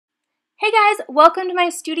Hey guys, welcome to my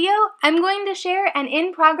studio. I'm going to share an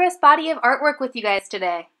in-progress body of artwork with you guys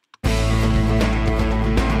today.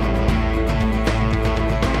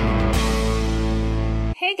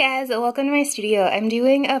 Hey guys, welcome to my studio. I'm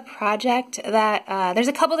doing a project that, there's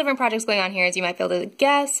a couple different projects going on here as you might be able to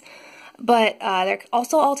guess, but they're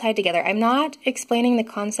also all tied together. I'm not explaining the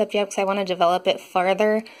concept yet because I want to develop it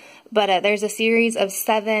further, but there's a series of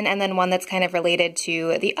 7 and then one that's kind of related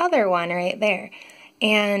to the other one right there.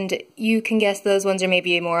 And you can guess those ones are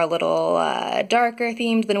maybe more a little darker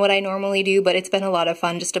themed than what I normally do, but it's been a lot of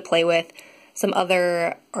fun just to play with some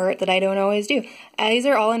other art that I don't always do. These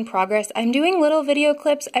are all in progress. I'm doing little video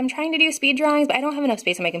clips. I'm trying to do speed drawings, but I don't have enough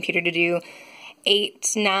space on my computer to do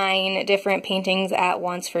 8, 9 different paintings at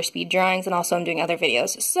once for speed drawings, and also I'm doing other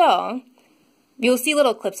videos. So you'll see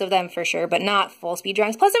little clips of them for sure, but not full speed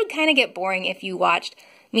drawings. Plus it would kind of get boring if you watched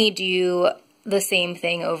me do the same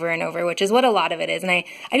thing over and over, which is what a lot of it is. And I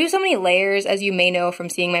do so many layers, as you may know from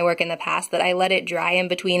seeing my work in the past, that I let it dry in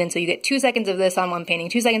between, and so you get 2 seconds of this on one painting,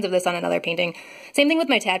 2 seconds of this on another painting. Same thing with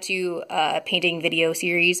my tattoo painting video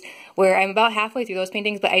series, where I'm about halfway through those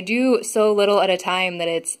paintings, but I do so little at a time that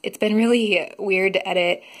it's been really weird to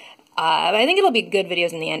edit. But I think it'll be good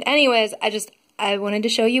videos in the end. Anyways, I wanted to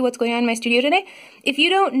show you what's going on in my studio today. If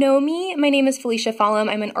you don't know me, my name is Felicia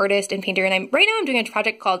Follum. I'm an artist and painter, and right now I'm doing a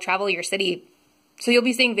project called Travel Your City. So you'll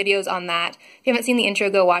be seeing videos on that. If you haven't seen the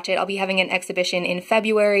intro, go watch it. I'll be having an exhibition in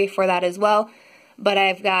February for that as well. But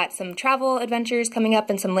I've got some travel adventures coming up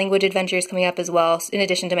and some language adventures coming up as well, in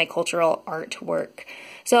addition to my cultural artwork.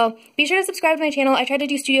 So be sure to subscribe to my channel. I try to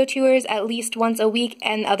do studio tours at least once a week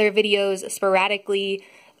and other videos sporadically,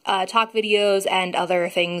 talk videos and other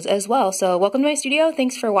things as well. So welcome to my studio.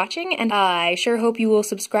 Thanks for watching, and I sure hope you will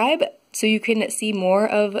subscribe so you can see more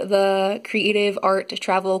of the creative art,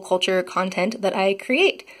 travel, culture content that I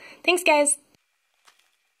create. Thanks, guys!